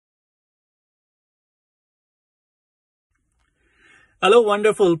Hello,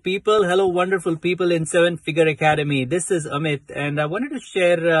 wonderful people. Hello, wonderful people in Seven Figure Academy. This is Amit, and I wanted to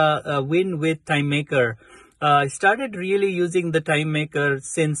share a win with TimeMaker. I started really using the TimeMaker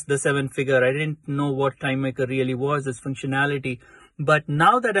since the Seven Figure. I didn't know what TimeMaker really was, its functionality. But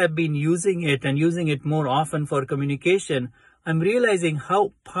now that I've been using it and using it more often for communication, I'm realizing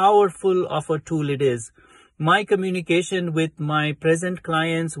how powerful of a tool it is. My communication with my present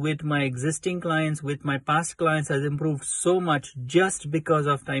clients, with my existing clients, with my past clients has improved so much just because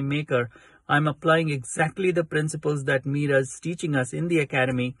of TimeMaker. I'm applying exactly the principles that Meir is teaching us in the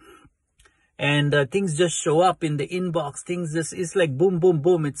academy. And things just show up in the inbox. It's like boom, boom,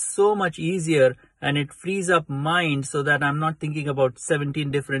 boom. It's so much easier, and it frees up mind so that I'm not thinking about 17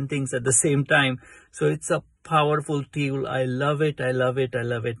 different things at the same time. So it's a powerful tool. I love it. I love it. I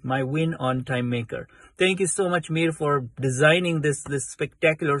love it. My win on TimeMaker. Thank you so much, Meir, for designing this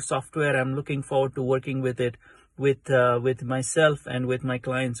spectacular software. I'm looking forward to working with it with myself and with my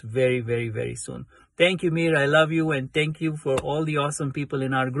clients very, very, very soon. Thank you, Meir. I love you, and thank you for all the awesome people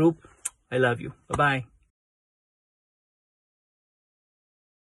in our group. I love you. Bye-bye.